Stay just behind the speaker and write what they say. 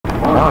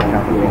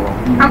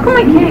How come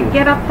I can't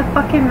get up the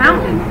fucking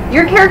mountain?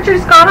 Your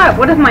character's got up.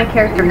 What is my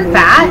character,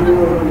 fat?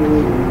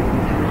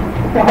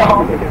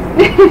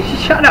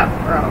 Shut up,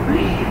 bro.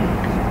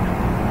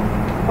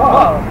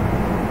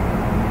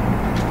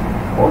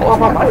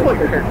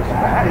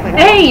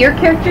 Hey, your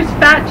character's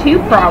fat too,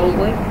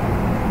 probably.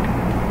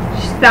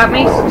 That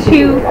makes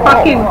two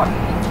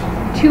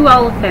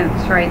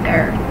elephants right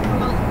there.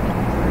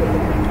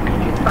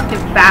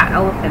 Fucking fat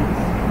elephants.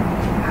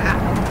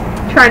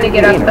 Trying to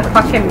get up the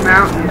fucking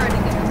mountain.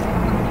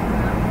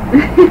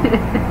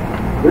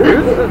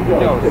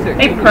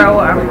 Hey pro,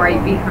 I'm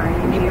right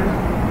behind you.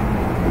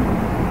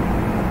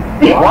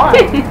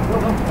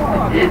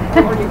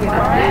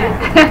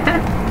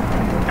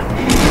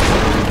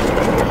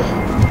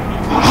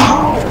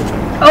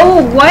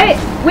 Oh, what?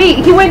 Wait,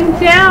 he went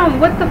down.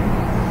 What the?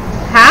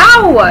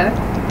 How?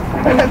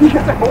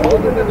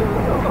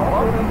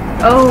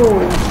 Oh,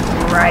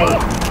 right.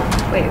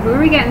 Wait, who are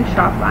we getting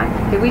shot by?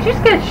 Did we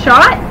just get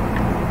shot?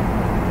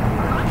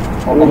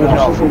 Oh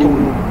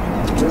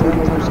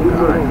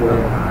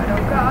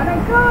god, oh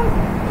god.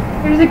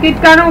 There's a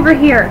good gun over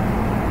here.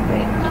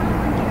 Wait,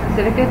 is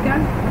it a good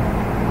gun?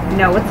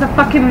 No, it's a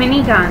fucking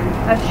minigun.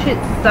 That shit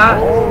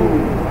sucks.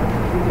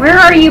 Where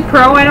are you,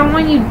 pro? I don't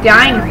want you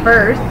dying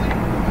first.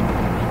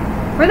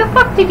 Where the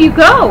fuck did you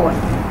go?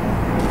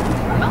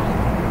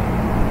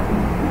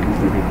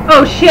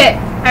 Oh shit,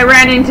 I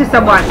ran into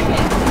someone.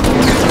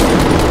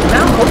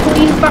 Well,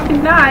 hopefully he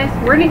fucking dies.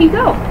 Where did he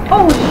go?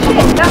 Oh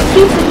shit, that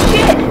piece of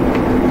shit.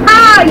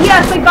 Ah,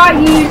 yes, I got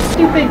you, you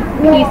stupid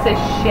piece of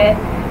shit.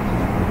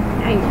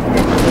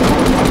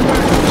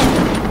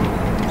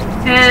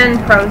 And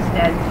pro's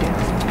dead too.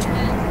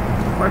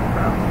 Poor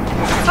pro.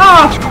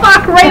 Oh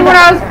fuck, right when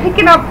I was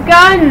picking up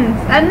guns.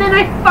 And then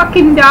I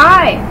fucking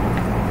die.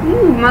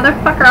 You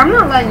motherfucker, I'm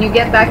not letting you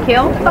get that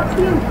kill. Fuck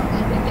you.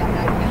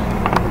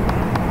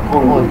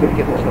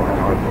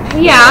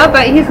 Yeah,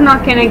 but he's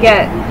not gonna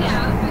get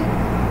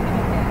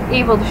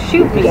able to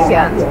shoot me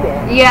again.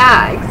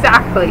 Yeah,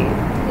 exactly.